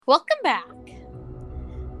Welcome back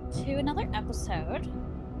to another episode.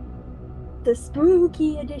 The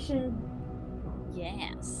spooky edition.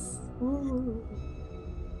 Yes. Ooh.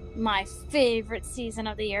 My favorite season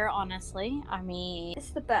of the year, honestly. I mean, It's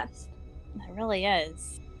the best. it really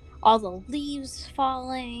is. All the leaves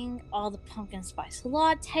falling, all the pumpkin spice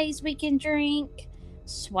lattes we can drink,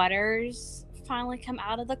 sweaters finally come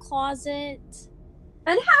out of the closet.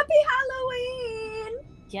 And happy Halloween!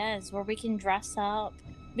 Yes, where we can dress up,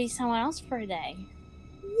 be someone else for a day.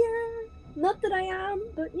 Yeah. Not that I am,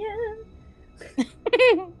 but yeah.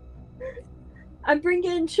 I'm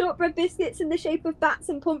bringing shortbread biscuits in the shape of bats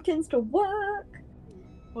and pumpkins to work.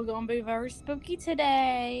 We're going to be very spooky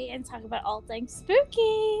today and talk about all things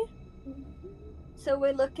spooky. So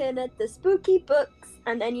we're looking at the spooky books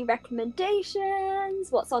and any recommendations,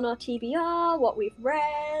 what's on our TBR, what we've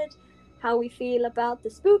read, how we feel about the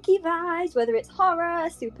spooky vibes, whether it's horror,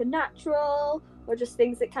 supernatural, or just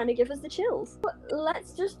things that kind of give us the chills. But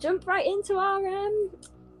let's just jump right into our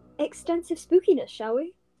extensive spookiness, shall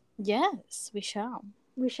we? Yes, we shall.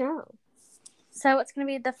 We shall. So what's going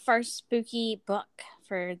to be the first spooky book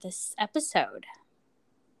for this episode?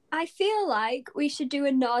 I feel like we should do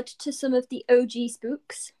a nod to some of the OG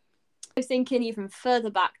spooks. I was thinking even further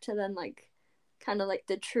back to then, like, kind of like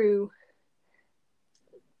the true...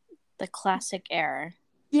 The classic era.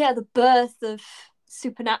 Yeah, the birth of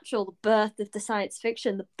supernatural, the birth of the science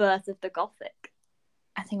fiction, the birth of the gothic.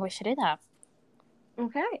 I think we should do that.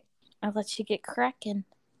 Okay. I'll let you get cracking.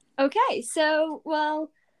 Okay, so,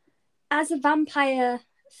 well, as a vampire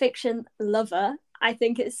fiction lover, I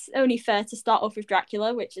think it's only fair to start off with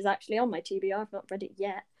Dracula, which is actually on my TBR. I've not read it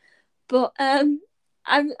yet. But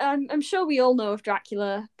I'm sure we all know of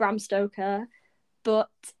Dracula, Bram Stoker. But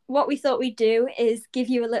what we thought we'd do is give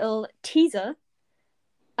you a little teaser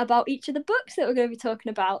about each of the books that we're going to be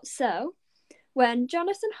talking about. So, when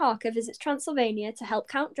Jonathan Harker visits Transylvania to help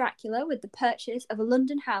Count Dracula with the purchase of a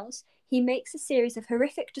London house, he makes a series of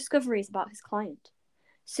horrific discoveries about his client.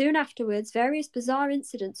 Soon afterwards, various bizarre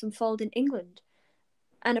incidents unfold in England.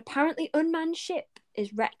 An apparently unmanned ship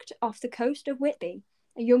is wrecked off the coast of Whitby.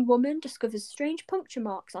 A young woman discovers strange puncture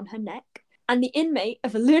marks on her neck, and the inmate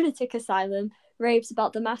of a lunatic asylum raves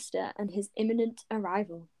about the master and his imminent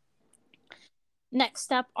arrival.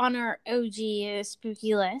 Next up on our OG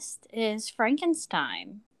spooky list is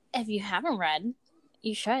Frankenstein. If you haven't read,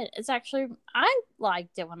 you should. It's actually, I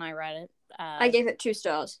liked it when I read it. I gave it 2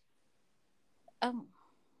 stars. Oh.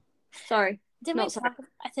 Sorry. Didn't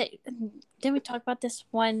we talk about this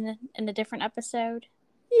one in a different episode?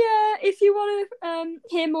 Yeah, if you want to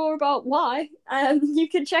hear more about why, you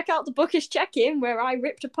can check out the Bookish Check-In where I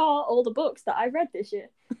ripped apart all the books that I read this year.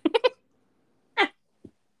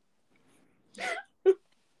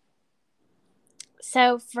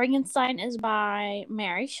 So, Frankenstein is by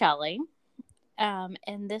Mary Shelley.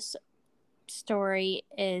 And this story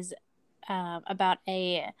is about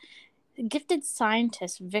a gifted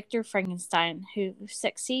scientist, Victor Frankenstein, who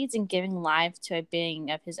succeeds in giving life to a being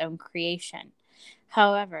of his own creation.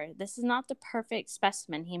 However, this is not the perfect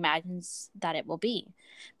specimen he imagines that it will be,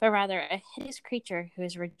 but rather a hideous creature who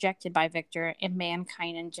is rejected by Victor and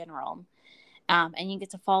mankind in general. And you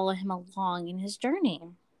get to follow him along in his journey.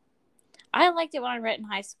 I liked it when I read in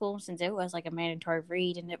high school since it was like a mandatory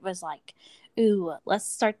read, and it was like, ooh, let's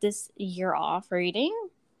start this year off reading.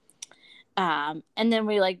 And then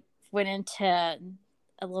we like went into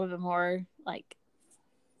a little bit more like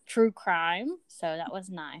true crime, so that was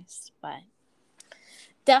nice. But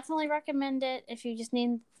definitely recommend it if you just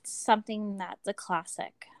need something that's a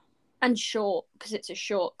classic. And short, because it's a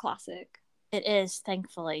short classic. It is,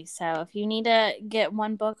 thankfully. So if you need to get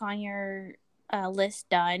one book on your list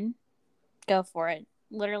done, go for it.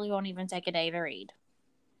 Literally won't even take a day to read.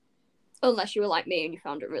 Unless you were like me and you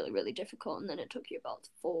found it really, really difficult and then it took you about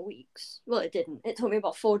 4 weeks. Well, it didn't. It took me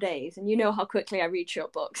about 4 days, and you know how quickly I read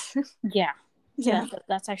short books. Yeah. Yeah.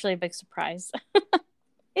 That's actually a big surprise.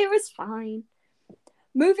 It was fine.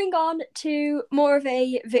 Moving on to more of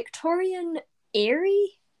a Victorian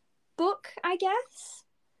eerie book, I guess.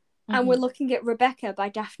 Mm-hmm. And we're looking at Rebecca by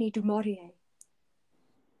Daphne du Maurier.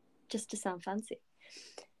 Just to sound fancy.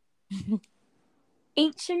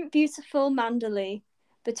 Ancient, beautiful Manderley,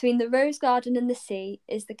 between the rose garden and the sea,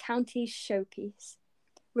 is the county's showpiece.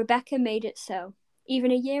 Rebecca made it so.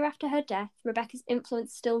 Even a year after her death, Rebecca's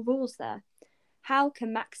influence still rules there. How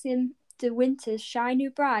can Maxim de Winter's shy new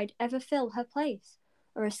bride ever fill her place,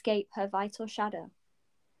 or escape her vital shadow?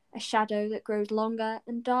 A shadow that grows longer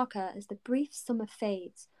and darker as the brief summer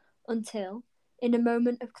fades, until, in a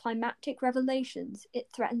moment of climactic revelations, it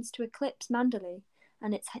threatens to eclipse Manderley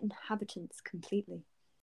and its inhabitants completely.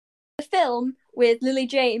 The film with Lily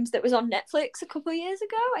James that was on Netflix a couple of years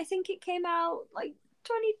ago. I think it came out like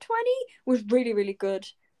 2020. Was really, really good.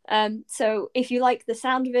 So if you like the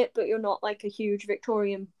sound of it, but you're not like a huge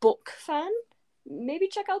Victorian book fan, maybe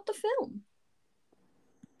check out the film.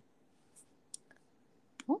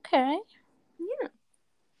 Okay. Yeah.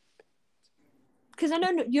 Because I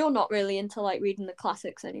know you're not really into like reading the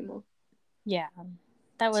classics anymore. Yeah.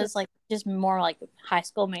 That was like just more like high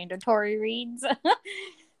school mandatory reads.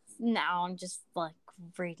 Now I'm just like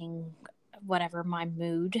reading whatever my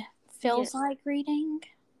mood feels like reading.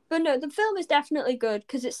 But no, the film is definitely good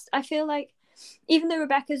because I feel like even though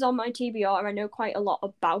Rebecca's on my TBR, I know quite a lot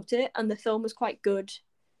about it, and the film was quite good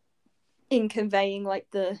in conveying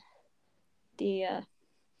like the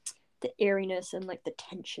eeriness and like the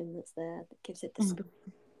tension that's there that gives it the spook.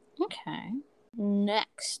 Okay.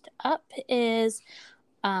 Next up is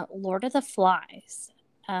Lord of the Flies.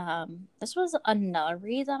 This was another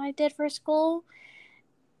read that I did for school,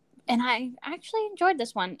 and I actually enjoyed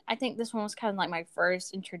this one. I think this one was kind of like my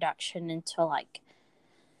first introduction into like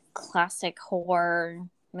classic horror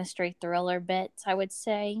mystery thriller bits, I would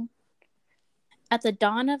say. At the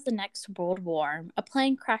dawn of the next World War, a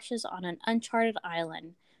plane crashes on an uncharted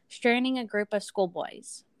island, stranding a group of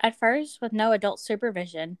schoolboys. At first, with no adult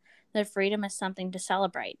supervision, their freedom is something to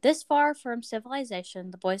celebrate. This far from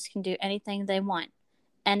civilization, the boys can do anything they want.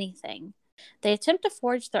 Anything. They attempt to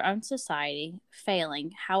forge their own society,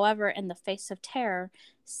 failing, however, in the face of terror,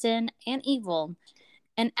 sin, and evil.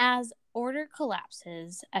 And as order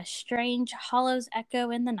collapses, as strange hollows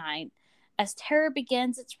echo in the night, as terror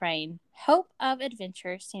begins its reign, hope of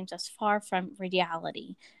adventure seems as far from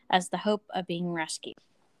reality as the hope of being rescued.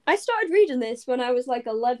 I started reading this when I was like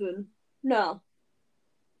 11. No,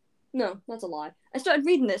 that's a lie. I started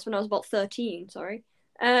reading this when I was about 13, sorry.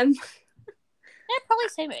 Yeah, probably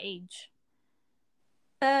same age.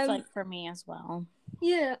 Like for me as well.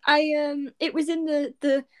 Yeah, it was in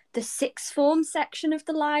the sixth form section of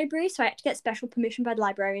the library, so I had to get special permission by the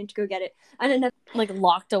librarian to go get it, and I never like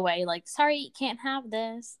locked away. Like, sorry, you can't have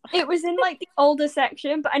this. It was in like the older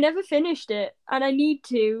section, but I never finished it, and I need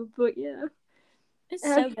to. But yeah, it's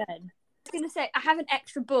so good. I was gonna say I have an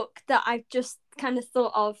extra book that I've just kind of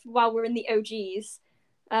thought of while we're in the OGs,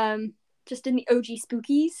 just in the OG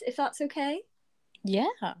spookies, if that's okay. Yeah.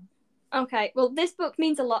 Okay, well, this book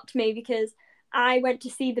means a lot to me because I went to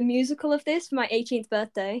see the musical of this for my 18th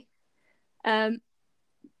birthday. But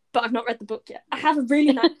I've not read the book yet. I have a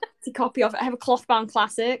really nice copy of it. I have a cloth-bound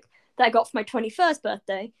classic that I got for my 21st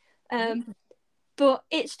birthday. But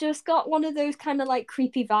it's just got one of those kind of like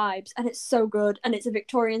creepy vibes, and it's so good. And it's a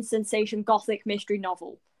Victorian sensation gothic mystery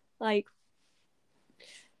novel. Like,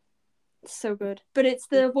 it's so good. But it's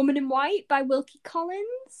The Woman in White by Wilkie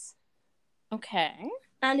Collins. Okay.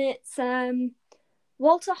 And it's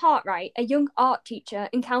Walter Hartright, a young art teacher,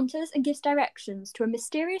 encounters and gives directions to a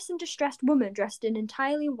mysterious and distressed woman dressed in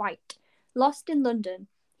entirely white, lost in London.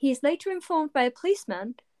 He is later informed by a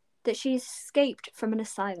policeman that she has escaped from an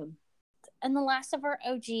asylum. And the last of our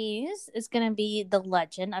OGs is going to be The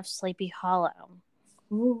Legend of Sleepy Hollow.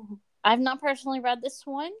 Ooh. I've not personally read this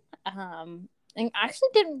one. And I actually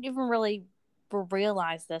didn't even really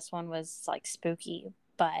realize this one was like spooky,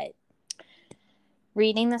 but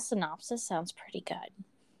reading the synopsis sounds pretty good.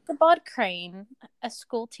 Ichabod Crane, a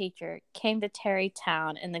school teacher, came to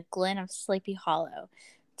Tarrytown in the Glen of Sleepy Hollow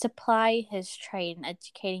to ply his trade in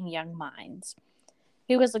educating young minds.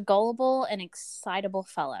 He was a gullible and excitable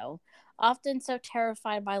fellow, often so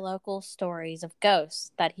terrified by local stories of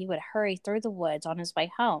ghosts that he would hurry through the woods on his way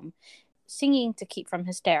home, singing to keep from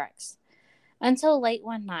hysterics. Until late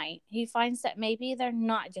one night, he finds that maybe they're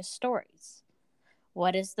not just stories.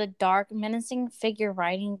 What is the dark, menacing figure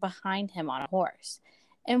riding behind him on a horse?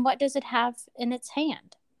 And what does it have in its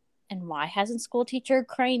hand? And why hasn't schoolteacher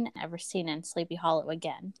Crane ever seen in Sleepy Hollow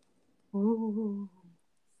again? Ooh.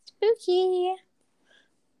 Spooky!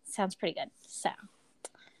 Sounds pretty good. So.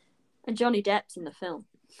 And Johnny Depp's in the film.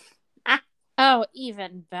 Oh,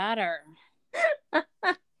 even better.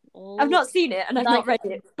 I've not seen it and I've not read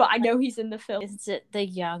it, but I know he's in the film. Is it the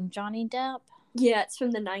young Johnny Depp? Yeah, it's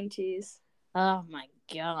from the 90s. Oh my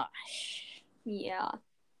gosh. Yeah.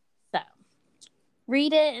 So,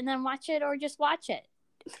 read it and then watch it, or just watch it.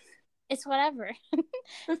 It's whatever.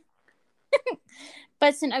 But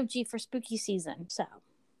it's an OG for spooky season, so.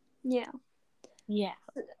 Yeah. Yeah.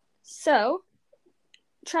 So,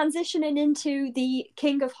 transitioning into the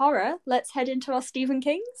King of Horror, let's head into our Stephen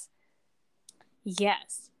Kings.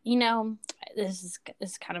 Yes. You know, this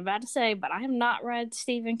is kind of bad to say, but I have not read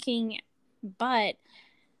Stephen King, but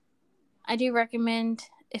I do recommend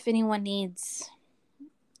if anyone needs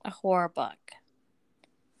a horror book.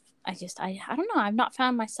 I don't know. I've not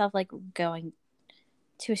found myself like going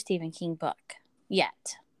to a Stephen King book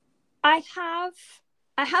yet. I have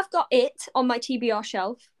got it on my TBR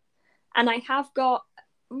shelf, and I have got.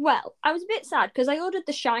 Well, I was a bit sad because I ordered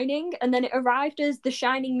The Shining, and then it arrived as The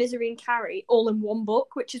Shining, Misery, and Carrie all in one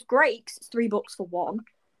book, which is great because it's 3 books for one.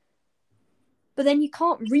 But then you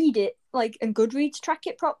can't read it like and Goodreads track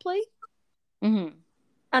it properly, Mm-hmm.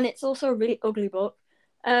 and it's also a really ugly book.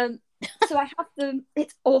 So I have them.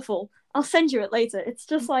 It's awful. I'll send you it later. It's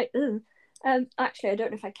just like, ugh. Actually, I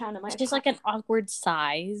don't know if I can. It's just like an awkward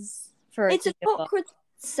size for It's an awkward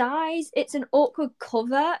size. It's an awkward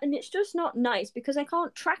cover, and it's just not nice because I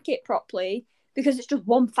can't track it properly because it's just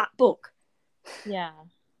one fat book. Yeah.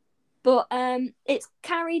 But it's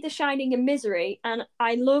Carrie, The Shining, and Misery, and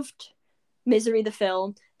I loved Misery the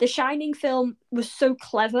film. The Shining film was so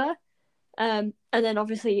clever, and then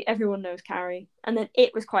obviously everyone knows Carrie, and then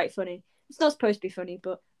it was quite funny. It's not supposed to be funny,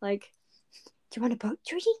 but like, do you want a boat,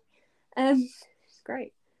 Judy? It's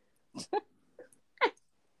great.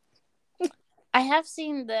 I have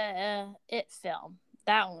seen the It film.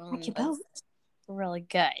 That one was really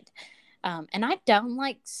good. And I don't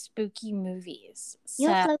like spooky movies. So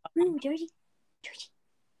You're so cool, Judy.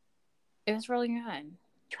 it was really good. Do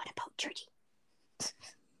you want a boat, Judy?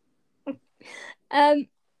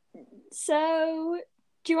 So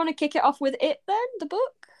do you want to kick it off with It then, the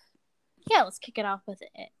book? Yeah, let's kick it off with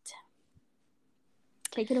It.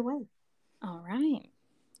 Take it away. All right.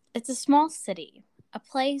 It's a small city, a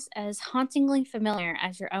place as hauntingly familiar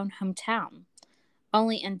as your own hometown.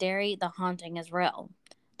 Only in Derry, the haunting is real.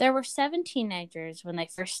 There were 7 teenagers when they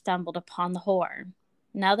first stumbled upon the horror.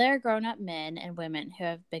 Now they are grown-up men and women who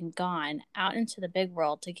have been gone out into the big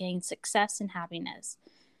world to gain success and happiness.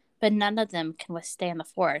 But none of them can withstand the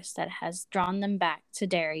force that has drawn them back to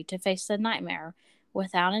Derry to face the nightmare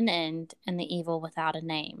without an end and the evil without a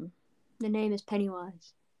name. The name is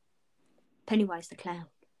Pennywise. Pennywise the clown.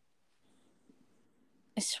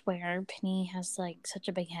 I swear, Penny has like such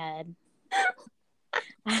a big head.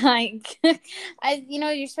 Like,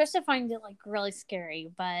 you're supposed to find it like really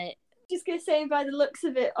scary, but Just gonna say, by the looks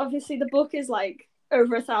of it, obviously the book is like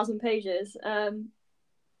over 1,000 pages.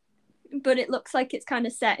 But it looks like it's kind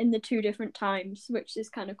of set in the 2 different times, which is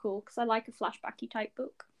kind of cool because I like a flashbacky type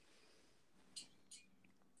book.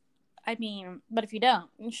 I mean, but if you don't,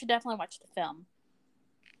 you should definitely watch the film.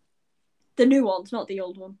 The new ones, not the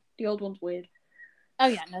old one. The old one's weird. Oh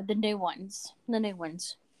yeah, no, the new ones. The new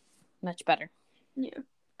ones. Much better. Yeah.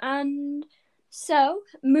 And so,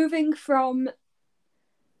 moving from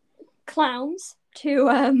clowns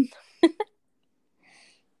to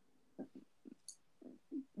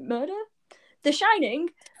murder? The Shining.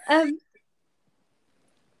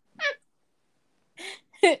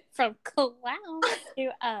 From clown to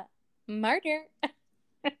murder.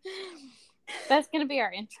 That's gonna be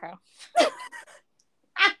our intro.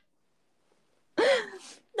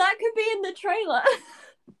 That could be in the trailer.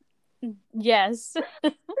 Yes.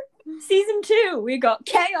 Season 2, we got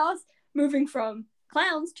chaos, moving from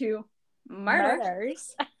clowns to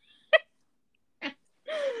murders.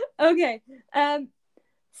 Okay.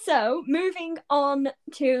 So moving on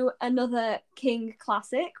to another King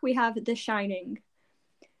classic, we have The Shining.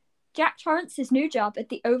 Jack Torrance's new job at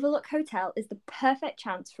the Overlook Hotel is the perfect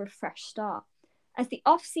chance for a fresh start. As the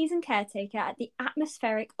off-season caretaker at the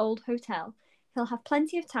atmospheric old hotel, he'll have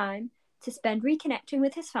plenty of time to spend reconnecting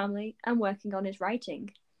with his family and working on his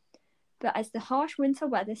writing. But as the harsh winter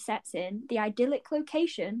weather sets in, the idyllic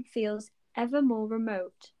location feels ever more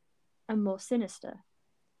remote and more sinister.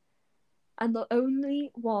 And the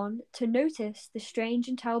only one to notice the strange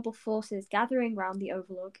and terrible forces gathering round the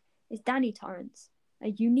Overlook is Danny Torrance, a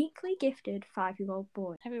uniquely gifted 5-year-old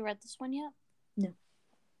boy. Have you read this one yet? No.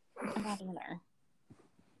 I'm not either.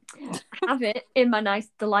 I have it in my nice,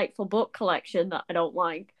 delightful book collection that I don't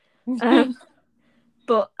like.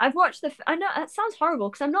 But I've watched I know it sounds horrible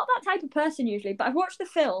because I'm not that type of person usually, but I've watched the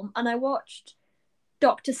film and I watched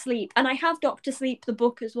Doctor Sleep, and I have Doctor Sleep the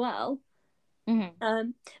book as well. Mm-hmm.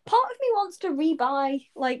 Part of me wants to rebuy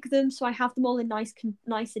like them so I have them all in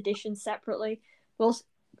nice editions separately. We'll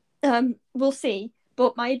see.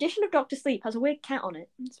 But my edition of Doctor Sleep has a weird cat on it.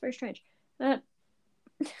 It's very strange.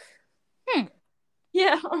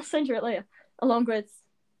 Yeah, I'll send you it later, along with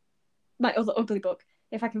my other ugly book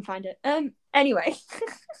if I can find it. Anyway.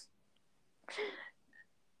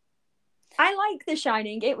 I like The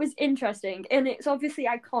Shining. It was interesting, and it's obviously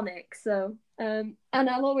iconic. So, and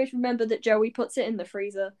I'll always remember that Joey puts it in the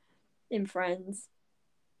freezer in Friends.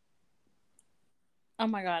 Oh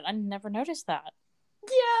my god, I never noticed that.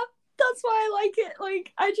 Yeah, that's why I like it.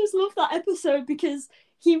 Like, I just love that episode because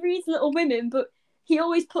he reads Little Women, but he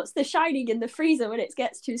always puts The Shining in the freezer when it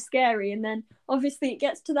gets too scary, and then obviously it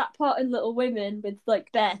gets to that part in Little Women with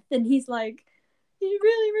like Beth, and he's like, "You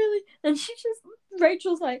really," and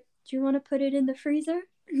Rachel's like, "Do you want to put it in the freezer?"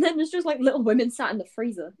 And then there's just like Little Women sat in the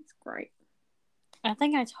freezer. It's great. I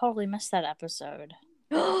think I totally missed that episode.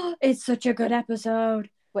 It's such a good episode.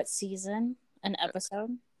 What season? An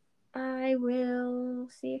episode? I will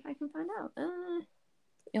see if I can find out.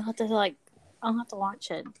 You'll have to I'll have to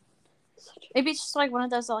watch it. Maybe it's just like one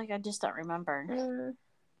of those that like I just don't remember.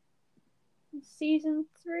 Season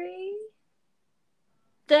 3?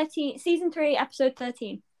 13. Season 3, episode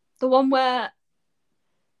 13. The one where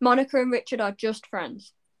Monica and Richard are just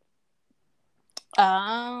friends.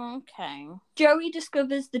 Okay. Joey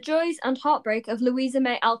discovers the joys and heartbreak of Louisa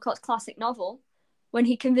May Alcott's classic novel. When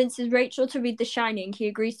he convinces Rachel to read The Shining, he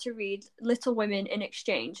agrees to read Little Women in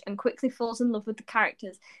exchange and quickly falls in love with the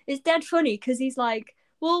characters. It's dead funny because he's like,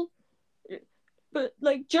 well, but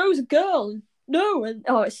like Joe's a girl. No, and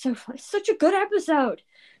it's so funny. It's such a good episode.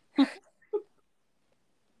 I'll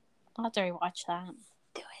have to rewatch that.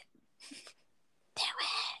 Do it. Do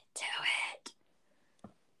it. Do it.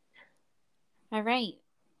 All right.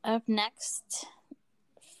 Up next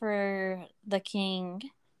for the king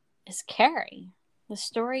is Carrie, the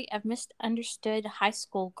story of misunderstood high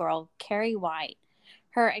school girl Carrie White,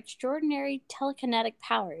 her extraordinary telekinetic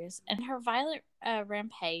powers, and her violent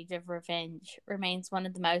rampage of revenge remains one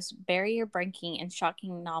of the most barrier-breaking and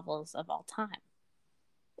shocking novels of all time.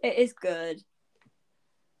 It is good.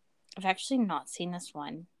 I've actually not seen this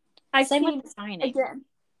one. Same with The Shining. Again.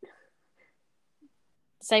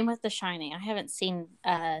 Same with The Shining. I haven't seen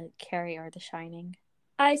Carrie or The Shining.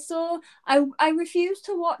 I refuse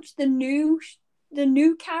to watch the new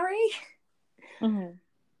Carrie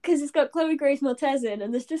because it's got Chloe Grace Moretz in,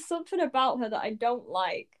 and there's just something about her that I don't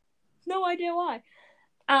like. No idea why.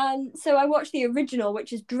 And so I watched the original,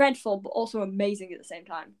 which is dreadful but also amazing at the same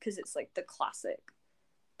time because it's like the classic.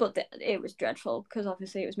 But it was dreadful because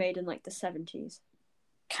obviously it was made in like the 70s.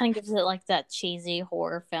 Kind of gives it like that cheesy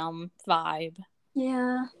horror film vibe.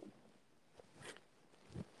 Yeah.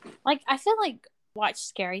 Like, I feel like watch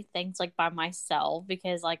scary things like by myself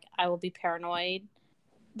because like I will be paranoid.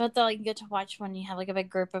 But they're like good to watch when you have like a big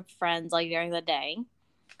group of friends like during the day.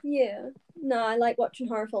 Yeah. No, I like watching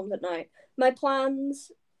horror films at night. My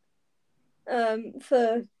plans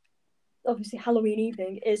for obviously Halloween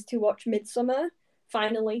evening is to watch Midsommar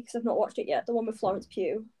finally because I've not watched it yet. The one with Florence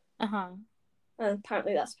Pugh. And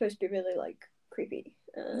apparently that's supposed to be really like creepy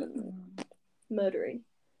and murdery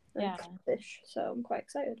and fish. So I'm quite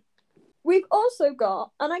excited. We've also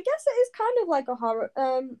got, and I guess it is kind of like a horror.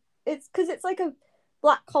 It's because it's like a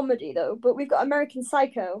black comedy though. But we've got American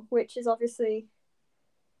Psycho, which is obviously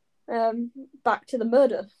back to the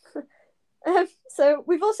murder. So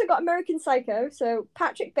we've also got American Psycho. So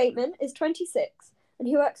Patrick Bateman is 26 and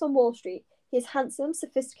he works on Wall Street. He's handsome,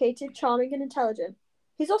 sophisticated, charming, and intelligent.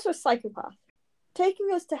 He's also a psychopath.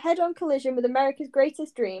 Taking us to head-on collision with America's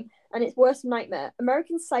greatest dream and its worst nightmare,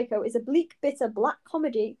 American Psycho is a bleak, bitter black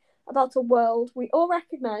comedy about a world we all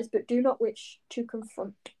recognise but do not wish to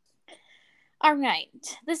confront. All right.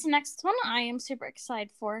 This next one I am super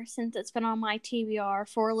excited for since it's been on my TBR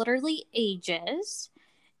for literally ages.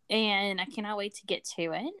 And I cannot wait to get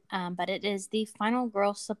to it. But it is The Final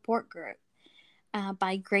Girl Support Group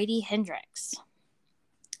by Grady Hendrix.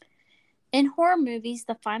 In horror movies,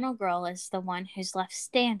 the final girl is the one who's left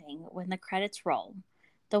standing when the credits roll.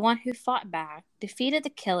 The one who fought back, defeated the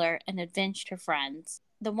killer, and avenged her friends.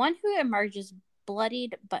 The one who emerges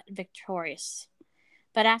bloodied but victorious.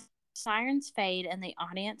 But after sirens fade and the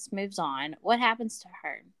audience moves on, what happens to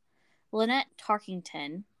her? Lynette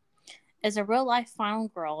Tarkington is a real-life final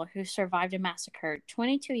girl who survived a massacre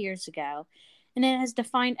 22 years ago, and it has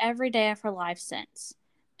defined every day of her life since.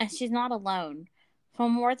 And she's not alone. For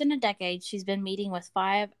more than a decade, she's been meeting with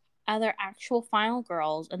 5 other actual final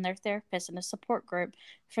girls and their therapists in a support group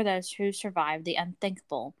for those who survived the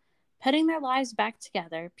unthinkable, putting their lives back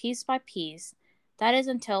together piece by piece. That is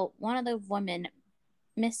until one of the women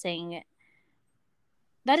misses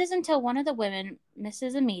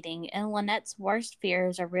a meeting and Lynette's worst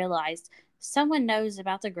fears are realized. Someone knows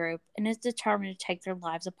about the group and is determined to take their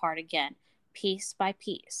lives apart again, piece by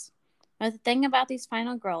piece. But the thing about these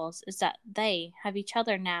final girls is that they have each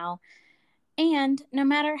other now, and no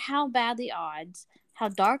matter how bad the odds, how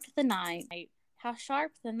dark the night, how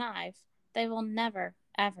sharp the knife, they will never,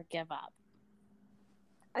 ever give up.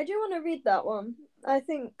 I do want to read that one. I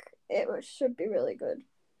think it should be really good.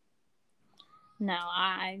 No,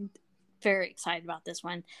 I'm very excited about this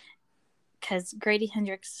one because Grady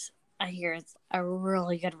Hendrix, I hear, is a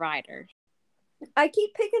really good writer. I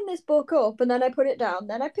keep picking this book up and then I put it down,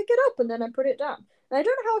 then I pick it up and then I put it down. And I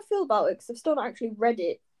don't know how I feel about it because I've still not actually read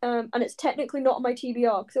it. And it's technically not on my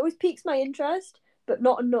TBR because it always piques my interest, but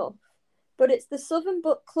not enough. But it's the Southern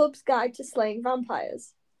Book Club's Guide to Slaying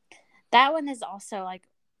Vampires. That one is also like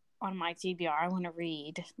on my TBR. I want to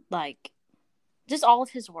read like just all of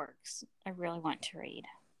his works. I really want to read.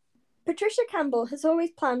 Patricia Campbell has always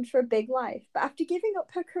planned for a big life, but after giving up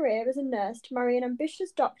her career as a nurse to marry an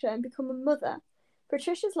ambitious doctor and become a mother,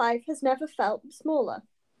 Patricia's life has never felt smaller.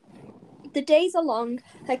 The days are long,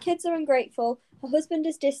 her kids are ungrateful, her husband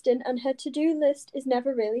is distant, and her to-do list is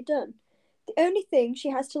never really done. The only thing she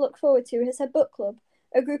has to look forward to is her book club,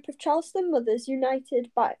 a group of Charleston mothers united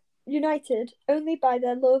only by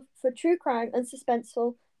their love for true crime and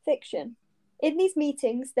suspenseful fiction. In these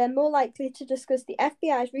meetings, they're more likely to discuss the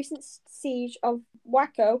FBI's recent siege of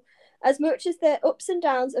Waco as much as their ups and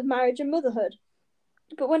downs of marriage and motherhood.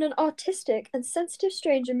 But when an artistic and sensitive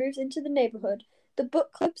stranger moves into the neighborhood, the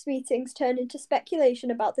book club's meetings turn into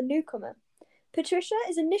speculation about the newcomer. Patricia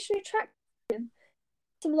is initially attracted to him.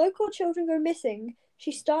 Some local children go missing.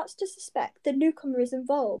 She starts to suspect the newcomer is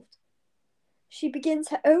involved. She begins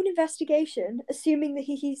her own investigation, assuming that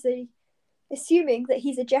he's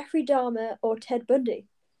a Jeffrey Dahmer or Ted Bundy.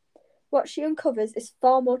 What she uncovers is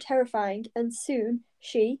far more terrifying, and soon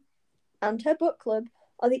she and her book club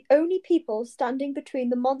are the only people standing between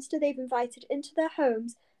the monster they've invited into their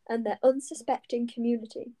homes and their unsuspecting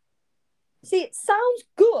community. See, it sounds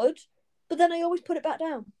good, but then I always put it back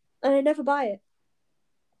down, and I never buy it.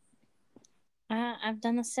 I've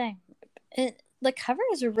done the same. The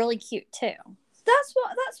covers are really cute too. That's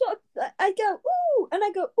what I go, ooh, and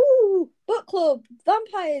I go, ooh, book club,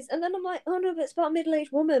 vampires, and then I'm like, oh no, but it's about a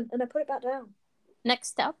middle-aged woman, and I put it back down.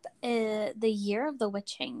 Next up is The Year of the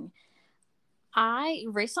Witching. I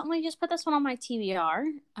recently just put this one on my TBR.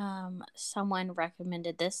 Someone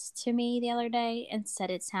recommended this to me the other day and said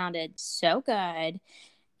it sounded so good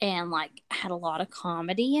and like had a lot of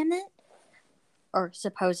comedy in it, or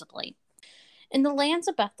supposedly. In the lands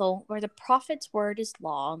of Bethel, where the prophet's word is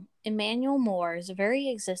law, Emmanuel Moore's very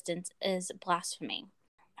existence is blasphemy.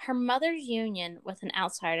 Her mother's union with an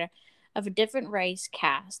outsider of a different race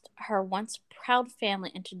cast her once proud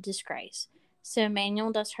family into disgrace. So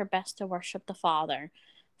Emmanuel does her best to worship the Father,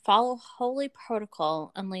 follow holy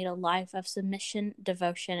protocol, and lead a life of submission,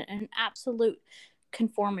 devotion, and absolute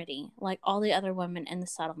conformity like all the other women in the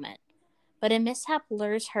settlement. But a mishap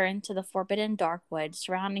lures her into the forbidden dark woods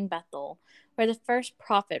surrounding Bethel, where the first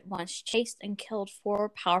prophet once chased and killed 4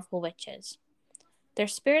 powerful witches. Their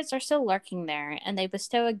spirits are still lurking there, and they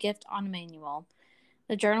bestow a gift on Emmanuel,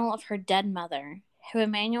 the journal of her dead mother, who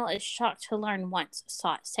Emmanuel is shocked to learn once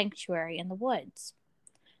sought sanctuary in the woods.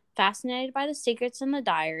 Fascinated by the secrets in the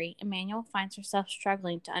diary, Emmanuel finds herself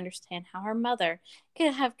struggling to understand how her mother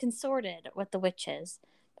could have consorted with the witches.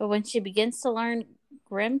 But when she begins to learn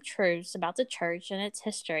grim truths about the church and its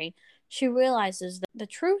history, she realizes that the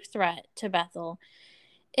true threat to Bethel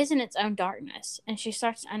isn't its own darkness, and she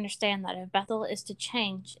starts to understand that if Bethel is to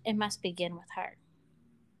change, it must begin with her.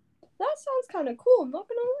 That sounds kind of cool, I'm not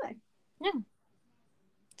gonna lie. Yeah.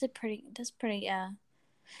 That's pretty, and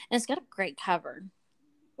it's got a great cover.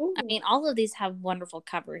 Ooh. I mean, all of these have wonderful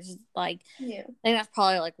covers. Like, yeah. I think that's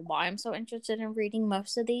probably like why I'm so interested in reading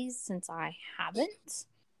most of these, since I haven't.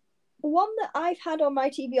 One that I've had on my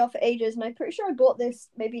TBR for ages, and I'm pretty sure I bought this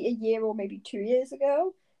maybe a year or maybe 2 years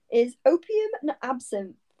ago, is Opium and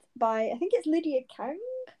Absinthe by, I think it's Lydia Kang,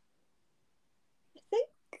 I think.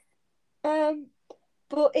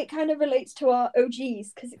 But it kind of relates to our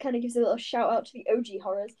OGs because it kind of gives a little shout out to the OG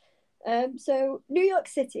horrors. So New York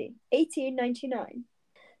City, 1899.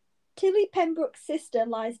 Tilly Pembroke's sister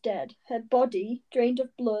lies dead, her body drained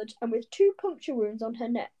of blood and with 2 puncture wounds on her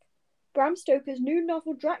neck. Bram Stoker's new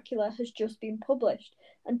novel Dracula has just been published,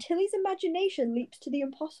 and Tilly's imagination leaps to the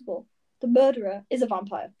impossible. The murderer is a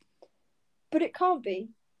vampire. But it can't be,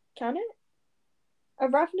 can it? A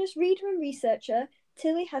ravenous reader and researcher,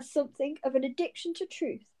 Tilly has something of an addiction to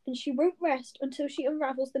truth, and she won't rest until she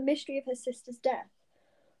unravels the mystery of her sister's death.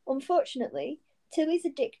 Unfortunately, Tilly's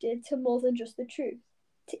addicted to more than just the truth.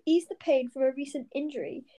 To ease the pain from a recent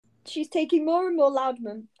injury, she's taking more and more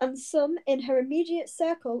laudanum, and some in her immediate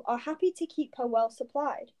circle are happy to keep her well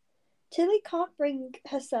supplied. Tilly can't bring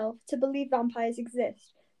herself to believe vampires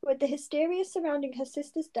exist. With the hysteria surrounding her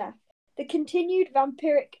sister's death, the continued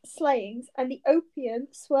vampiric slayings, and the opium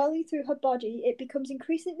swirling through her body, it becomes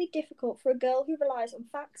increasingly difficult for a girl who relies on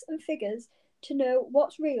facts and figures to know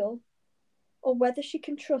what's real or whether she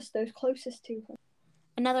can trust those closest to her.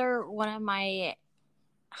 Another one of my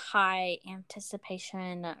high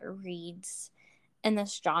anticipation reads in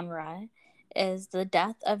this genre is The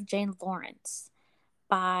Death of Jane Lawrence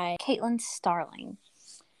by Caitlin Starling.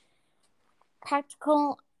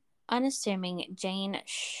 Practical, unassuming Jane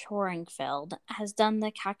Shoringfield has done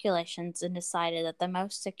the calculations and decided that the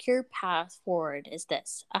most secure path forward is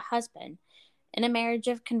this: a husband in a marriage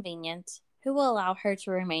of convenience who will allow her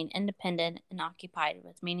to remain independent and occupied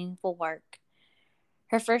with meaningful work.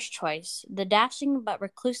 Her first choice, the dashing but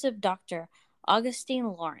reclusive Dr. Augustine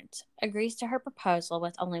Lawrence, agrees to her proposal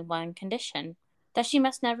with only one condition: that she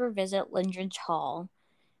must never visit Lindridge Hall,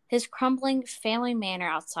 his crumbling family manor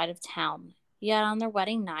outside of town. Yet on their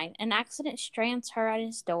wedding night, an accident strands her at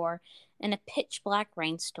his door in a pitch-black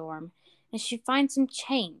rainstorm, and she finds him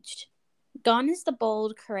changed. Gone is the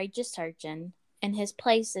bold, courageous surgeon. In his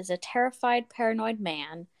place is a terrified, paranoid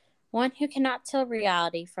man, one who cannot tell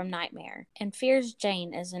reality from nightmare, and fears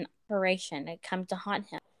Jane as an apparition had come to haunt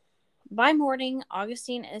him. By morning,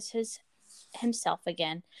 Augustine is himself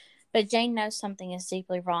again, but Jane knows something is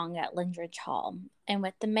deeply wrong at Lindridge Hall, and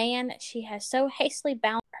with the man she has so hastily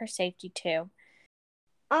bound her safety to.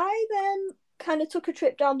 I then kind of took a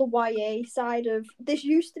trip down the YA side of, this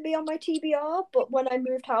used to be on my TBR, but when I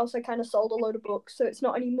moved house I kind of sold a load of books, so it's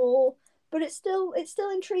not anymore. But it still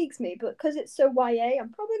intrigues me, but because it's so YA,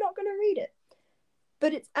 I'm probably not going to read it.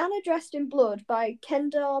 But it's Anna Dressed in Blood by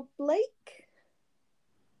Kendar Blake,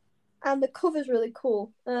 and the cover's really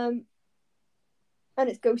cool. And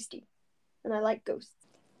it's ghosty, and I like ghosts.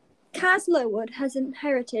 Kaz Lowood has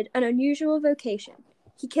inherited an unusual vocation.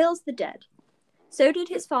 He kills the dead. So did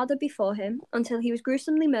his father before him, until he was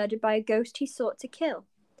gruesomely murdered by a ghost he sought to kill.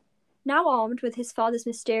 Now armed with his father's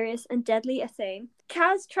mysterious and deadly athame,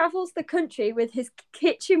 Kaz travels the country with his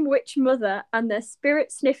kitchen witch mother and their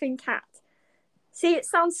spirit-sniffing cat. See, it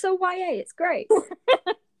sounds so YA, it's great.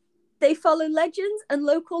 They follow legends and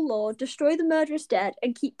local lore, destroy the murderous dead,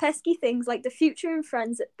 and keep pesky things like the future and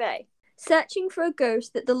friends at bay. Searching for a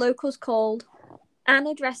ghost that the locals called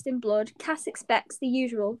Anna Dressed in Blood, Cass expects the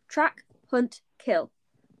usual: track, hunt, kill.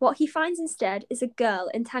 What he finds instead is a girl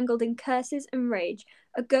entangled in curses and rage,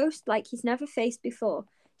 a ghost like he's never faced before.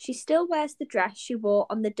 She still wears the dress she wore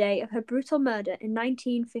on the day of her brutal murder in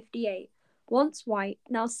 1958, once white,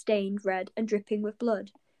 now stained red and dripping with blood.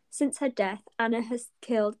 Since her death, Anna has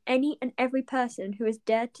killed any and every person who has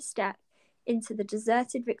dared to step into the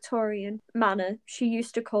deserted Victorian manor she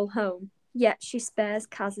used to call home, yet she spares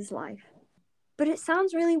Kaz's life. But it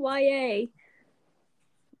sounds really YA.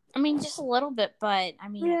 I mean, just a little bit, but I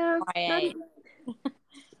mean, Yeah. YA.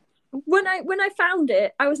 When I found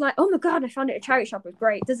it, I was like, oh my god, I found it at a charity shop. It was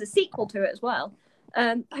great. There's a sequel to it as well.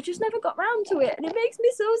 I just never got round to it, and it makes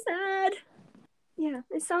me so sad. Yeah,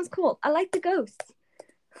 it sounds cool. I like the ghosts.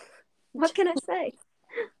 What can I say?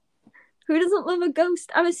 Who doesn't love a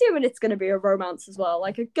ghost? I'm assuming it's going to be a romance as well,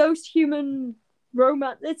 like a ghost human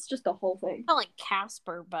romance. It's just a whole thing. Not like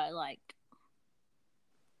Casper, but like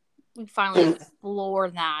we finally explore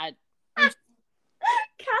that. Casper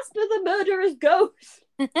the murderous ghost.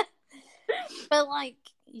 But like,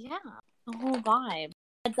 yeah, the whole vibe.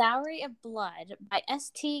 A Dowry of Blood by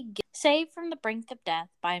S.T. Saved from the brink of death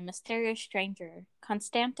by a mysterious stranger,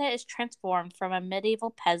 Constanta is transformed from a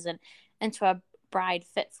medieval peasant into a bride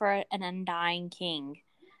fit for an undying king.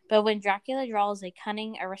 But when Dracula draws a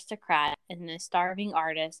cunning aristocrat and a starving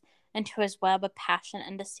artist into his web of passion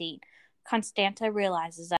and deceit, Constanta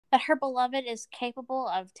realizes that her beloved is capable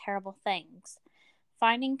of terrible things.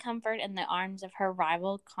 Finding comfort in the arms of her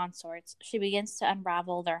rival consorts, she begins to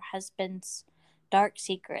unravel their husbands' dark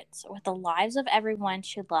secrets, with the lives of everyone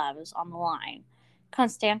she loves on the line.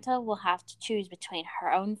 Constanta will have to choose between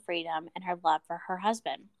her own freedom and her love for her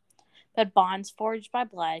husband. But bonds forged by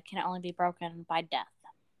blood can only be broken by death.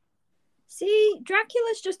 See,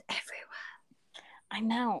 Dracula's just everywhere. I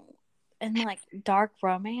know. And like dark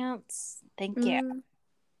romance. Thank you.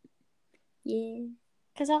 Yeah.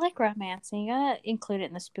 Because I like romance, and you gotta include it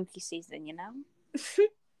in the spooky season, you know?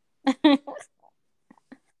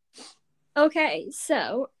 Okay,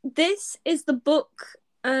 so this is the book.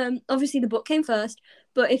 Obviously the book came first,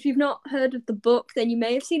 but if you've not heard of the book, then you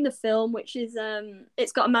may have seen the film, which is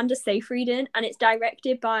it's got Amanda Seyfried in, and it's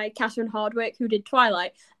directed by Catherine Hardwicke, who did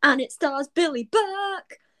Twilight, and it stars Billy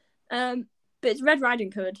Burke. But it's Red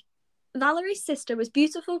Riding Hood. Valerie's sister was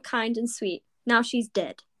beautiful, kind, and sweet. Now she's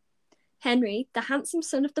dead. Henry, the handsome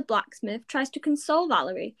son of the blacksmith, tries to console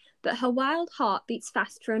Valerie, but her wild heart beats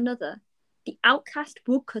fast for another, the outcast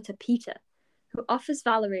woodcutter Peter, who offers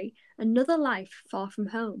Valerie another life far from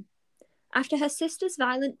home. After her sister's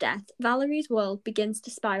violent death, Valerie's world begins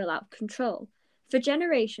to spiral out of control. For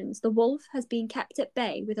generations, the wolf has been kept at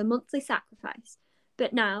bay with a monthly sacrifice,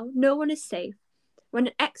 but now no one is safe. When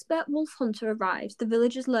an expert wolf hunter arrives, the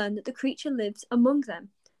villagers learn that the creature lives among them.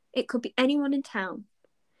 It could be anyone in town.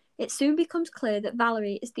 It soon becomes clear that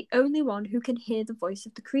Valerie is the only one who can hear the voice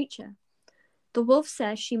of the creature. The wolf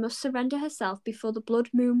says she must surrender herself before the blood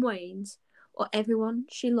moon wanes, or everyone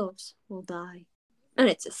she loves will die. And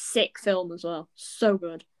it's a sick film as well. So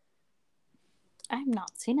good. I have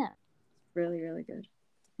not seen it. Really, really good.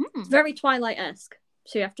 It's very Twilight-esque,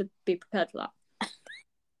 so you have to be prepared for that.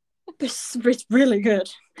 It's really good.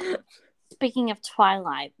 Speaking of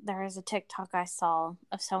Twilight, there is a TikTok I saw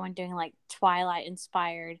of someone doing like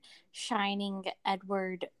Twilight-inspired Shining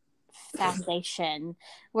Edward foundation,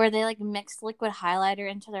 where they like mixed liquid highlighter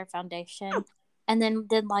into their foundation and then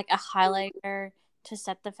did like a highlighter to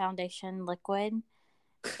set the foundation liquid.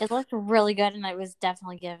 It looked really good, and it was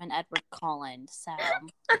definitely given Edward Cullen. So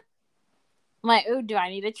I'm like, ooh, do I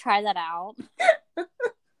need to try that out?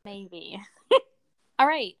 Maybe. All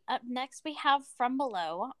right, up next we have From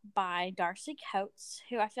Below by Darcy Coates,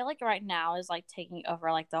 who I feel like right now is like taking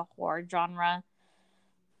over like the horror genre.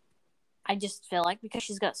 I just feel like because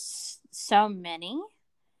she's got so many,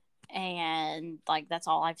 and like that's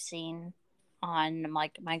all I've seen on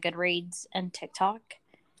like my Goodreads and TikTok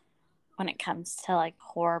when it comes to like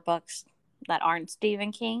horror books that aren't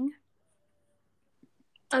Stephen King.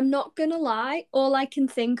 I'm not gonna lie, all I can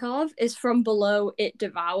think of is From Below It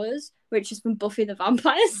Devours, which is from Buffy the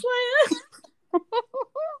Vampire Slayer.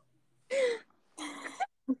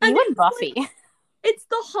 You and Buffy. Like, it's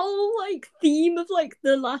the whole like theme of like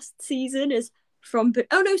the last season is from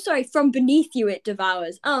Beneath You It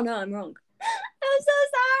Devours. Oh no, I'm wrong. I'm so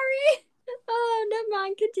sorry. Oh, never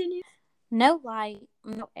mind, continue. No light,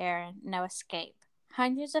 no air, no escape.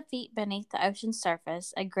 Hundreds of feet beneath the ocean's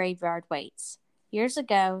surface, a graveyard waits. Years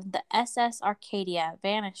ago, the SS Arcadia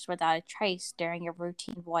vanished without a trace during a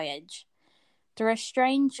routine voyage. Through a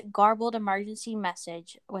strange, garbled emergency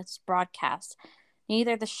message was broadcast,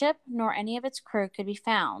 neither the ship nor any of its crew could be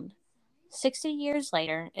found. 60 years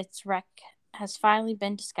later, its wreck has finally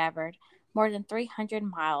been discovered, more than 300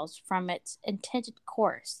 miles from its intended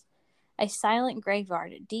course. A silent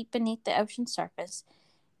graveyard deep beneath the ocean surface,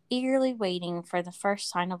 eagerly waiting for the first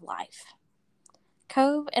sign of life.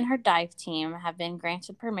 Cove and her dive team have been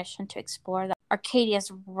granted permission to explore the Arcadia's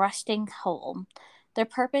rusting hull. Their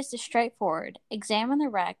purpose is straightforward: examine the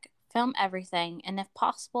wreck, film everything, and if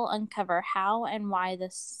possible uncover how and why the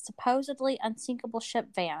supposedly unsinkable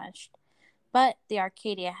ship vanished. But the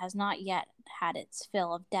Arcadia has not yet had its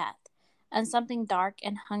fill of death, and something dark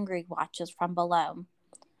and hungry watches from below.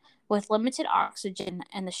 With limited oxygen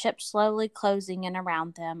and the ship slowly closing in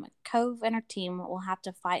around them, Cove and her team will have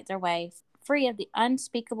to fight their way free of the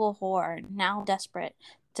unspeakable horror now desperate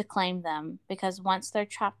to claim them, because once they're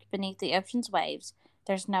trapped beneath the ocean's waves,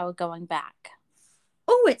 there's no going back.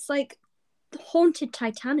 Oh, it's like the haunted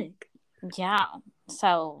Titanic. Yeah,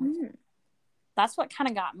 so that's what kind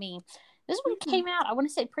of got me. This one came out, I want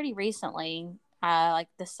to say, pretty recently, like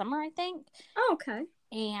this summer, I think. Oh, okay.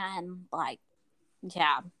 And like,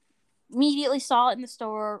 yeah, immediately saw it in the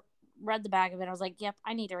store, read the back of it. I was like, yep,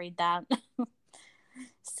 I need to read that.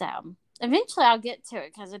 So eventually I'll get to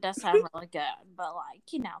it because it does sound really good. But like,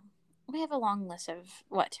 you know, we have a long list of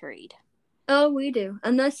what to read. Oh, we do.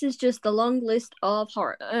 And this is just the long list of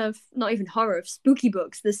not even horror, of spooky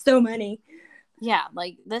books. There's so many. Yeah,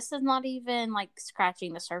 like this is not even like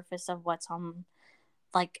scratching the surface of what's on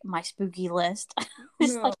like my spooky list.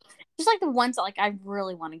 It's No. just like the ones that like I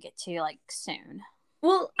really want to get to like soon.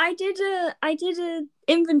 Well, I did a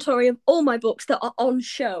inventory of all my books that are on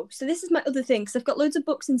show. So this is my other thing, because I've got loads of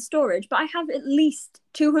books in storage, but I have at least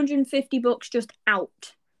 250 books just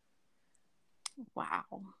out.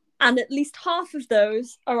 Wow. And at least half of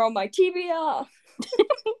those are on my TBR.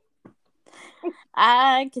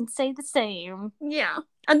 I can say the same. Yeah.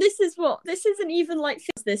 And this isn't even like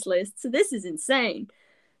this list, so this is insane.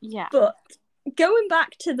 Yeah. But going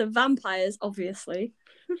back to the vampires, obviously.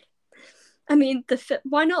 I mean,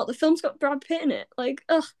 why not? The film's got Brad Pitt in it. Like,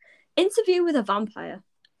 Interview with a Vampire.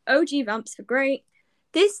 OG vamps are great.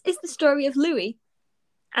 This is the story of Louis,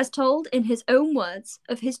 as told in his own words,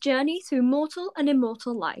 of his journey through mortal and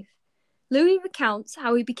immortal life. Louis recounts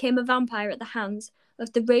how he became a vampire at the hands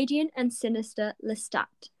of the radiant and sinister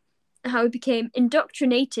Lestat, and how he became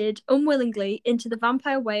indoctrinated unwillingly into the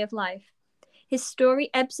vampire way of life. His story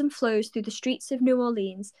ebbs and flows through the streets of New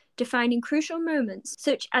Orleans, defining crucial moments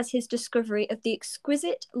such as his discovery of the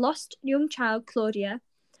exquisite lost young child Claudia,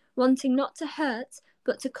 wanting not to hurt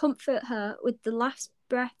but to comfort her with the last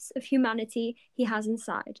breaths of humanity he has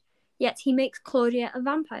inside. Yet he makes Claudia a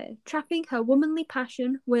vampire, trapping her womanly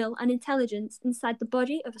passion, will, and intelligence inside the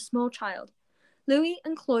body of a small child. Louis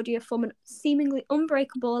and Claudia form a seemingly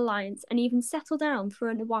unbreakable alliance and even settle down for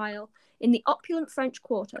a while in the opulent French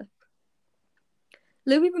Quarter.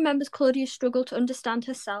 Louis remembers Claudia's struggle to understand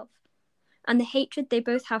herself and the hatred they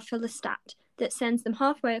both have for Lestat that sends them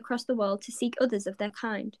halfway across the world to seek others of their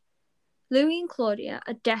kind. Louis and Claudia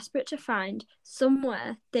are desperate to find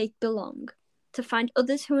somewhere they belong, to find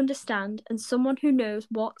others who understand and someone who knows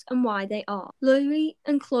what and why they are. Louis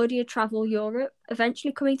and Claudia travel Europe,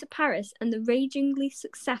 eventually coming to Paris and the ragingly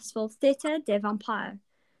successful Theatre des Vampires,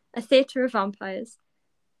 a theatre of vampires,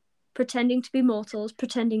 pretending to be mortals,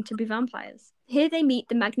 pretending to be vampires. Here they meet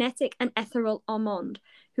the magnetic and ethereal Armand,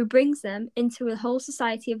 who brings them into a whole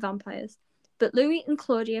society of vampires. But Louis and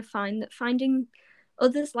Claudia find that finding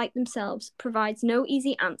others like themselves provides no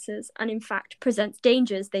easy answers and in fact presents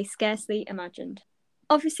dangers they scarcely imagined.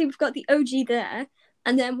 Obviously we've got the OG there,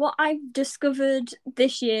 and then what I discovered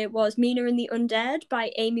this year was Mina and the Undead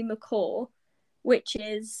by Amy McCall, which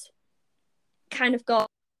is kind of got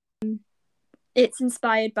it's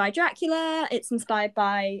inspired by Dracula, it's inspired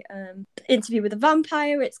by Interview with a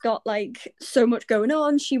Vampire, it's got like so much going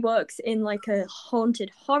on. She works in like a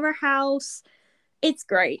haunted horror house. It's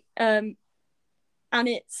great. And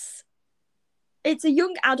it's a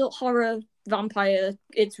young adult horror vampire.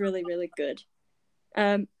 It's really, really good.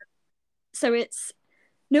 So it's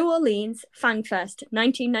New Orleans Fangfest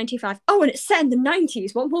 1995. Oh, and it's set in the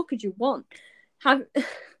 90s. What more could you want?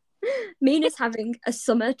 Mina's having a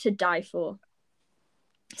summer to die for.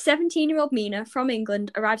 17-year-old Mina from England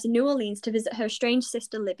arrives in New Orleans to visit her estranged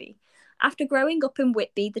sister Libby. After growing up in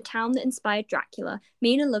Whitby, the town that inspired Dracula,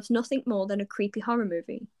 Mina loves nothing more than a creepy horror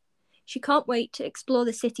movie. She can't wait to explore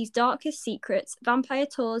the city's darkest secrets, vampire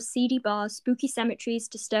tours, seedy bars, spooky cemeteries,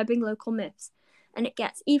 disturbing local myths. And it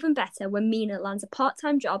gets even better when Mina lands a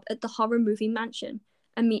part-time job at the horror movie mansion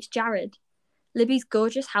and meets Jared, Libby's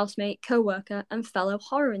gorgeous housemate, co-worker, and fellow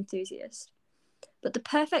horror enthusiast. But the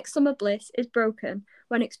perfect summer bliss is broken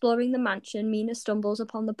when exploring the mansion. Mina stumbles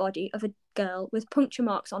upon the body of a girl with puncture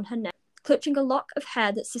marks on her neck, clutching a lock of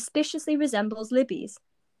hair that suspiciously resembles Libby's.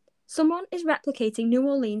 Someone is replicating New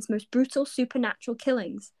Orleans' most brutal supernatural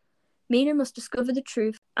killings. Mina must discover the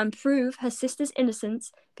truth and prove her sister's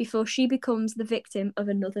innocence before she becomes the victim of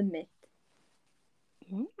another myth.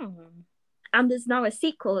 And there's now a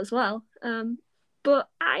sequel as well. But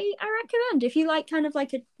I recommend, if you like kind of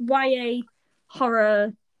like a YA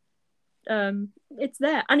horror, it's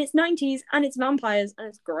there. And it's 90s and it's vampires and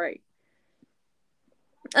it's great.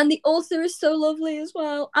 And the author is so lovely as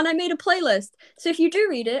well. And I made a playlist. So if you do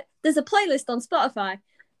read it, there's a playlist on Spotify.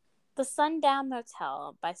 The Sundown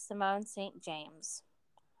Motel by Simone St. James.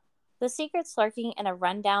 The secrets lurking in a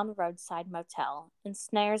rundown roadside motel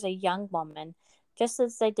ensnares a young woman, just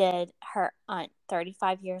as they did her aunt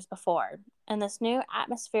 35 years before. In this new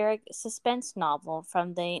atmospheric suspense novel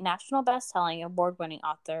from the national best-selling award-winning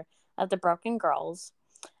author of The Broken Girls,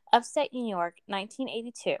 Upstate New York,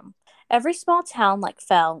 1982. Every small town like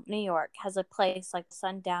Fell, New York, has a place like the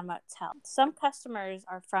Sundown Motel. Some customers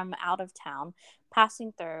are from out of town,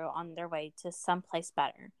 passing through on their way to someplace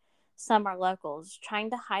better. Some are locals, trying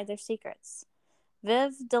to hide their secrets.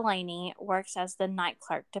 Viv Delaney works as the night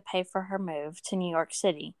clerk to pay for her move to New York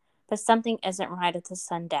City, but something isn't right at the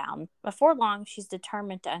Sundown. Before long, she's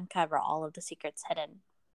determined to uncover all of the secrets hidden.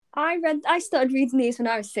 I started reading these when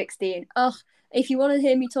I was 16. Ugh, if you want to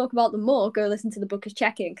hear me talk about them more, go listen to the Book is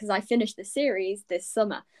Checking, because I finished the series this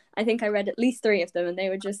summer. I think I read at least 3 of them, and they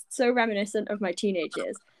were just so reminiscent of my teenage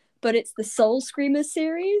years. But it's the Soul Screamers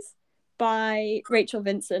series by Rachel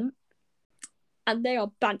Vincent, and they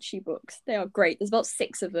are Banshee books. They are great. There's about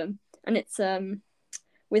 6 of them, and it's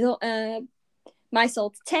with my soul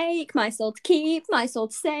to take, my soul to keep, my soul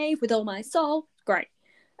to save, with all my soul. Great.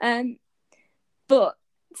 But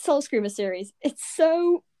Soul Screamer series, it's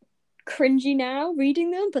so cringy now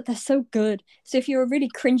reading them, but they're so good. So if you're a really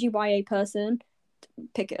cringy YA person,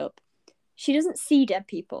 pick it up. She doesn't see dead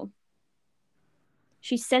people.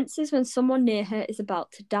 She senses when someone near her is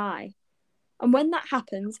about to die. And when that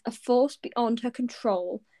happens, a force beyond her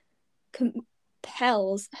control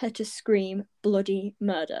compels her to scream bloody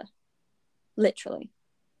murder. Literally.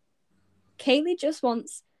 Kaylee just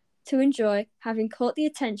wants to enjoy having caught the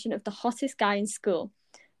attention of the hottest guy in school,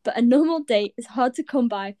 but a normal date is hard to come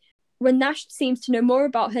by when Nash seems to know more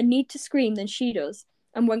about her need to scream than she does,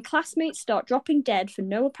 and when classmates start dropping dead for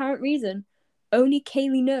no apparent reason, only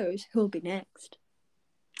Kaylee knows who'll be next.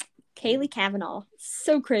 Kaylee Kavanaugh.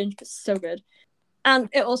 So cringe, but so good. And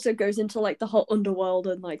it also goes into like the whole underworld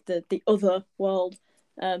and like the other world,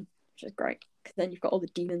 which is great, because then you've got all the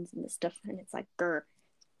demons and the stuff, and it's like, grr.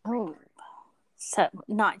 Oh, so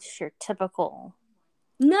not just your typical.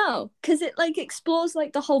 No, because it like explores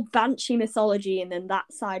like the whole banshee mythology and then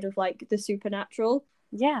that side of like the supernatural.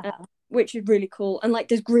 Yeah. Which is really cool. And like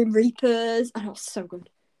there's Grim Reapers. And it was so good.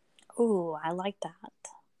 Ooh, I like that.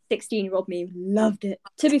 16-year-old me loved it.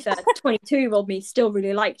 To be fair, 22-year-old me still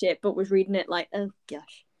really liked it, but was reading it like, oh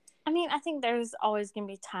gosh. I mean, I think there's always going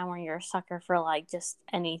to be a time when you're a sucker for like just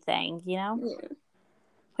anything, you know? Yeah.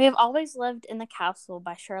 We Have Always Lived in the Castle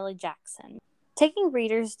by Shirley Jackson. Taking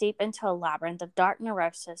readers deep into a labyrinth of dark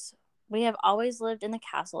neurosis, We Have Always Lived in the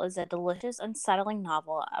Castle is a delicious, unsettling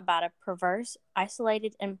novel about a perverse,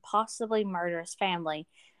 isolated, and possibly murderous family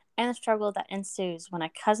and the struggle that ensues when a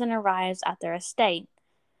cousin arrives at their estate.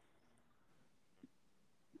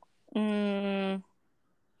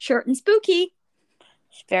 Short and spooky.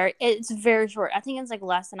 It's very short. I think it's like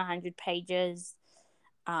less than 100 pages.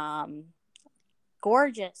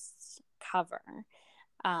 Gorgeous cover.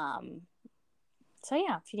 So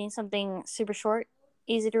yeah, if you need something super short,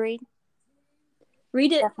 easy to read,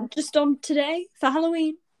 read it just on today for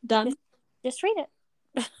Halloween. Done. Just read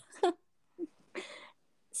it.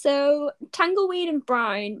 So, Tangleweed and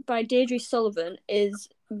Brine by Deirdre Sullivan is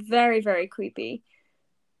very, very creepy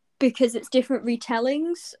because it's different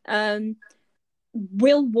retellings.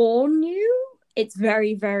 Will warn you, it's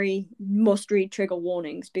very, very must-read trigger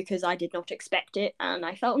warnings because I did not expect it and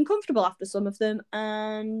I felt uncomfortable after some of them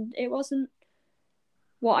and it wasn't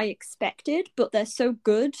what I expected, but they're so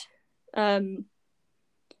good. Some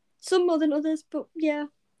more than others, but yeah.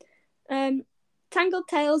 Tangled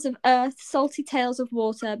Tales of Earth, Salty Tales of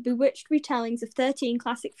Water, bewitched retellings of 13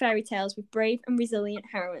 classic fairy tales with brave and resilient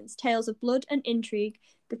heroines, tales of blood and intrigue,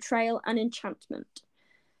 betrayal and enchantment.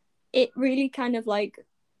 It really kind of like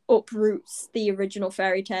uproots the original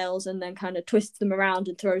fairy tales and then kind of twists them around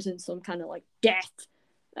and throws in some kind of like death.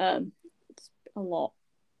 It's a lot.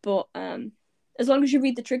 But as long as you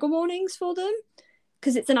read the trigger warnings for them,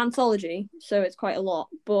 because it's an anthology, so it's quite a lot.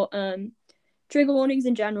 But trigger warnings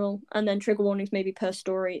in general, and then trigger warnings maybe per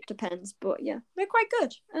story, it depends. But yeah, they're quite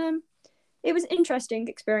good. It was an interesting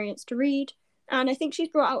experience to read, and I think she's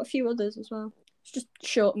brought out a few others as well. It's just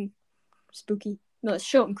short and spooky. No, it's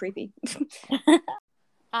short and creepy.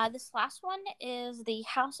 This last one is The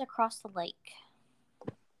House Across the Lake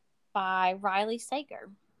by Riley Sager.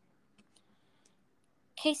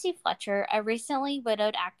 Casey Fletcher, a recently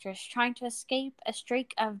widowed actress trying to escape a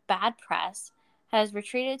streak of bad press, has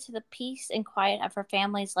retreated to the peace and quiet of her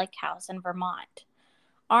family's lake house in Vermont.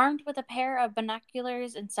 Armed with a pair of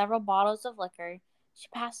binoculars and several bottles of liquor, she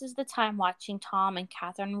passes the time watching Tom and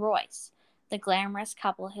Catherine Royce, the glamorous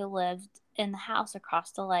couple who lived in the house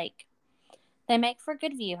across the lake. They make for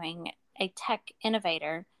good viewing. A tech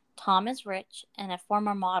innovator, Tom is rich and a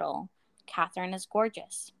former model. Catherine is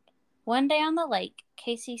gorgeous. One day on the lake,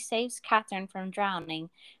 Casey saves Catherine from drowning,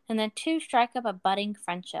 and the two strike up a budding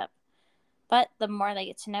friendship. But the more they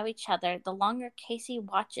get to know each other, the longer Casey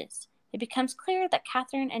watches. It becomes clear that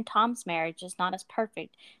Catherine and Tom's marriage is not as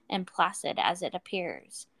perfect and placid as it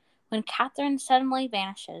appears. When Catherine suddenly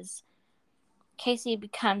vanishes, Casey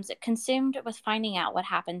becomes consumed with finding out what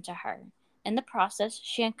happened to her. In the process,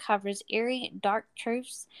 she uncovers eerie, dark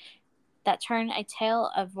truths that turn a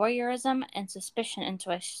tale of voyeurism and suspicion into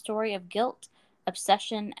a story of guilt,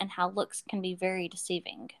 obsession, and how looks can be very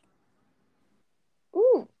deceiving.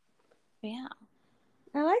 Ooh. Yeah.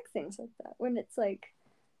 I like things like that when it's like,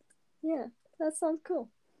 yeah, that sounds cool.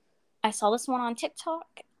 I saw this one on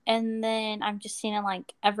TikTok and then I'm just seeing it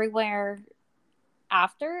like everywhere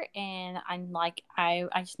after, and I'm like, I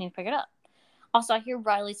just need to pick it up. Also, I hear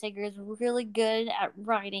Riley Sager is really good at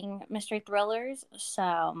writing mystery thrillers,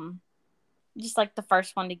 so just like the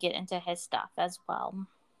first one to get into his stuff as well.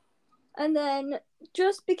 And then,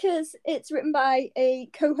 just because it's written by a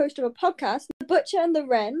co-host of a podcast, The Butcher and the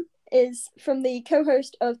Wren is from the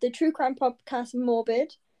co-host of the true crime podcast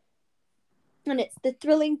Morbid. And it's the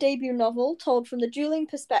thrilling debut novel told from the dueling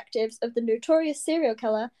perspectives of the notorious serial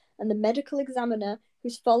killer and the medical examiner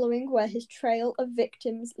who's following where his trail of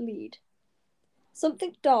victims lead.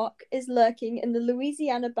 Something dark is lurking in the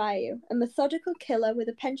Louisiana bayou. A methodical killer with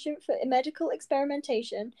a penchant for medical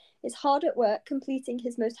experimentation is hard at work completing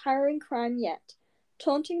his most harrowing crime yet,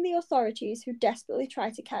 taunting the authorities who desperately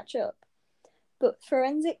try to catch up. But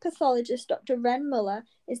forensic pathologist Dr. Wren Muller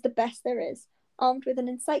is the best there is, armed with an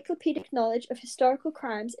encyclopedic knowledge of historical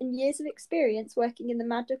crimes and years of experience working in the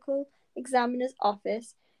medical examiner's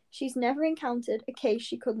office. She's never encountered a case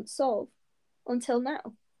she couldn't solve. Until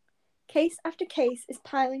now. Case after case is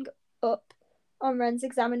piling up on Wren's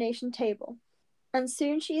examination table, and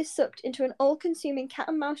soon she is sucked into an all-consuming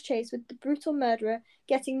cat-and-mouse chase with the brutal murderer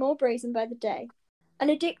getting more brazen by the day. An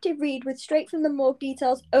addictive read with straight from the morgue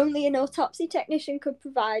details only an autopsy technician could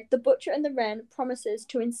provide. The Butcher and the Wren promises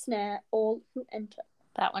to ensnare all who enter.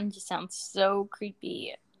 That one just sounds so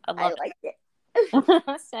creepy. I I love like it.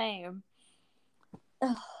 it. Same.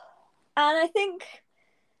 And I think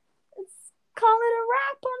let's call it a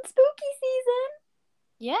wrap on spooky season.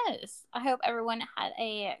 Yes. I hope everyone had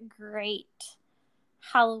a great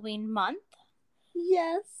Halloween month.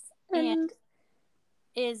 Yes. And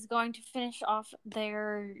is going to finish off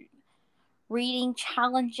their reading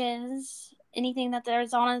challenges, anything that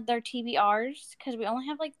there's on their TBRs, because we only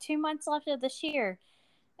have like 2 months left of this year,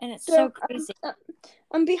 and it's so crazy.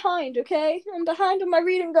 I'm behind, okay? I'm behind on my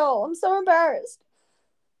reading goal. I'm so embarrassed.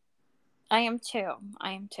 I am too.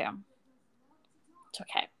 It's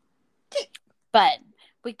okay. But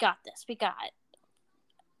we got this. We got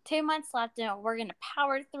 2 months left, and we're going to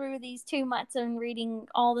power through these 2 months and reading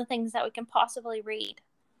all the things that we can possibly read.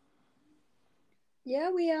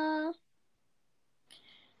 Yeah, we are.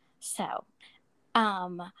 So,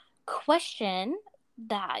 question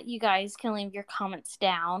that you guys can leave your comments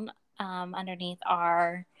down underneath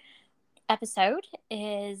our episode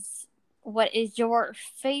is, what is your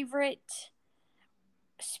favorite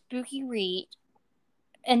spooky read?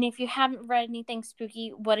 And if you haven't read anything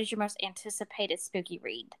spooky, what is your most anticipated spooky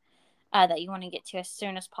read that you want to get to as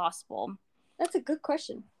soon as possible? That's a good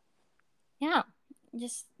question. Yeah.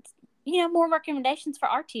 Just, more recommendations for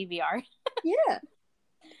our TBR.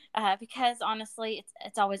 Yeah. Because honestly,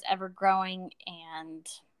 it's always ever growing, and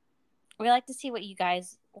we like to see what you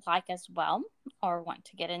guys like as well or want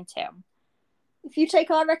to get into. If you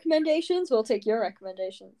take our recommendations, we'll take your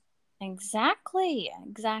recommendations. Exactly.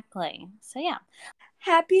 So yeah.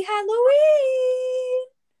 Happy Halloween!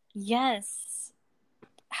 Yes.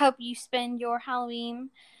 Hope you spend your Halloween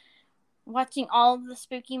watching all of the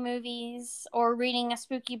spooky movies or reading a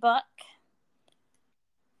spooky book.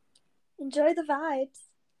 Enjoy the vibes.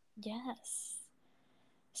 Yes.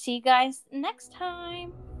 See you guys next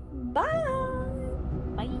time. Bye!